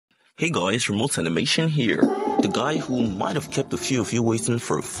Hey guys, Remote Animation here. The guy who might have kept a few of you waiting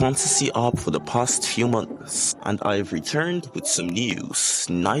for a fantasy app for the past few months. And I've returned with some news.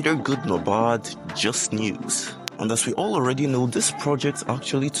 Neither good nor bad, just news. And as we all already know, this project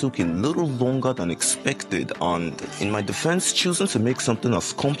actually took a little longer than expected, and in my defense, choosing to make something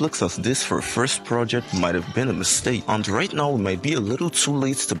as complex as this for a first project might have been a mistake. And right now, it might be a little too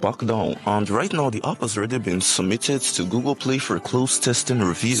late to back down. And right now, the app has already been submitted to Google Play for a closed testing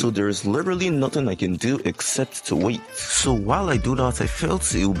review, so there is literally nothing I can do except to wait. So while I do that, I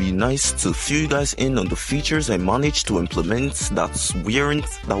felt it would be nice to fill you guys in on the features I managed to implement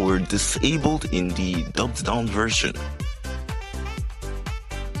that were disabled in the dubbed down version.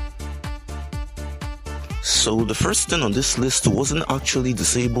 So the first thing on this list wasn't actually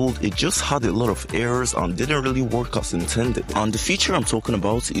disabled, it just had a lot of errors and didn't really work as intended. And the feature I'm talking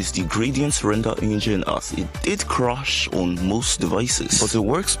about is the gradient render engine, as it did crash on most devices, but it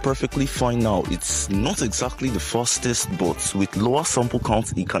works perfectly fine now. It's not exactly the fastest, but with lower sample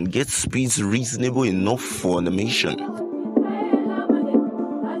count it can get speeds reasonable enough for animation.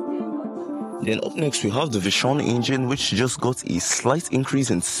 Then up next we have the Reconn engine, which just got a slight increase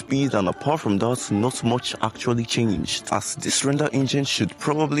in speed, and apart from that, not much actually changed, as this render engine should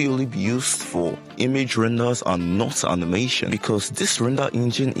probably only be used for image renders and not animation, because this render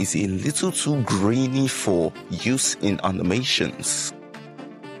engine is a little too grainy for use in animations.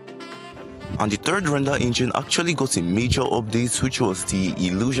 And the third render engine actually got a major update, which was the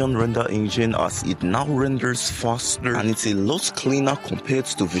illusion render engine, as it now renders faster and it's a lot cleaner compared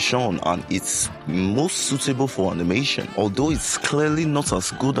to Reconn, and it's most suitable for animation, although it's clearly not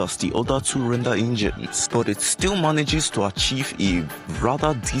as good as the other two render engines, but it still manages to achieve a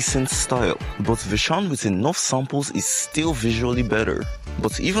rather decent style. But Reconn with enough samples is still visually better.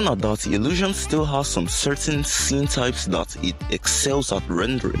 But even at that, illusion still has some certain scene types that it excels at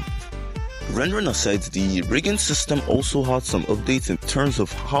rendering. Rendering aside, the rigging system also had some updates in terms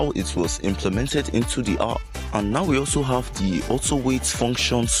of how it was implemented into the app. And now we also have the auto weight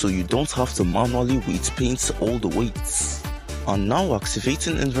function, so you don't have to manually weight paint all the weights. And now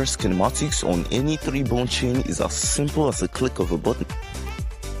activating inverse kinematics on any 3-bone chain is as simple as a click of a button.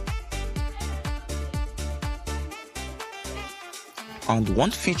 And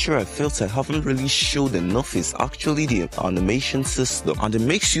one feature I felt I haven't really showed enough is actually the animation system. And it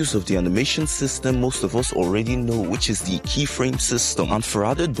makes use of the animation system most of us already know, which is the keyframe system. And for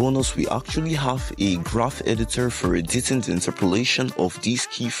added bonus, we actually have a graph editor for editing the interpolation of these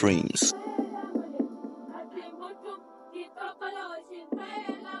keyframes.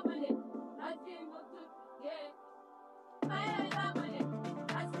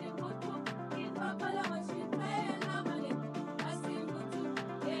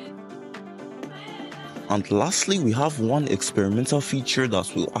 And lastly, we have one experimental feature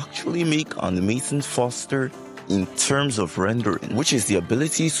that will actually make animating faster in terms of rendering, which is the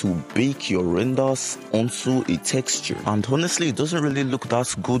ability to bake your renders onto a texture. And honestly, it doesn't really look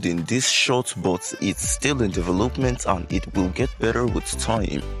that good in this shot, but it's still in development and it will get better with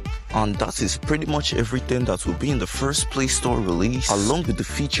time. And that is pretty much everything that will be in the first Play Store release, along with the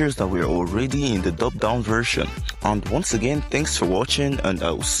features that were already in the dubbed down version. And once again, thanks for watching, and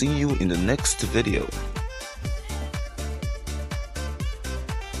I will see you in the next video.